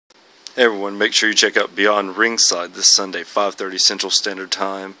Hey everyone, make sure you check out Beyond Ringside this Sunday, 5:30 Central Standard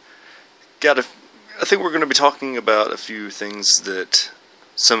Time. I think we're going to be talking about a few things that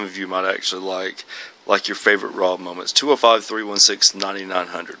some of you might actually like your favorite Raw moments.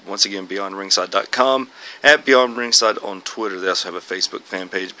 205-316-9900. Once again, BeyondRingside.com, at Beyond Ringside on Twitter. They also have a Facebook fan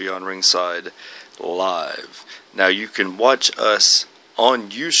page, Beyond Ringside Live. Now you can watch us on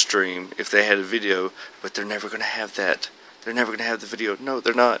Ustream if they had a video, but they're never going to have that. They're never going to have the video. No,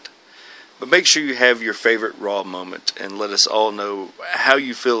 they're not. But make sure you have your favorite Raw moment and let us all know how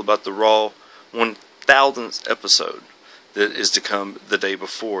you feel about the Raw 1000th episode that is to come the day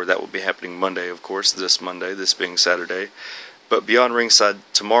before. That will be happening Monday, of course, this Monday, this being Saturday. But Beyond Ringside,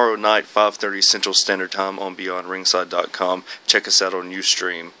 tomorrow night, 5:30 Central Standard Time on BeyondRingside.com. Check us out on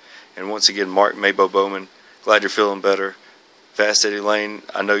Ustream. And once again, Mark Mabo Bowman, glad you're feeling better. Fast Eddie Lane,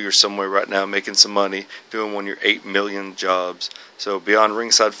 I know you're somewhere right now making some money, doing one of your 8 million jobs. So Beyond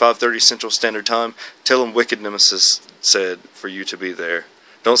Ringside, 5:30 Central Standard Time. Tell them Wicked Nemesis said for you to be there.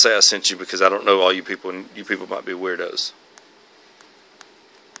 Don't say I sent you, because I don't know all you people, and you people might be weirdos.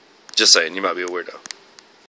 Just saying, you might be a weirdo.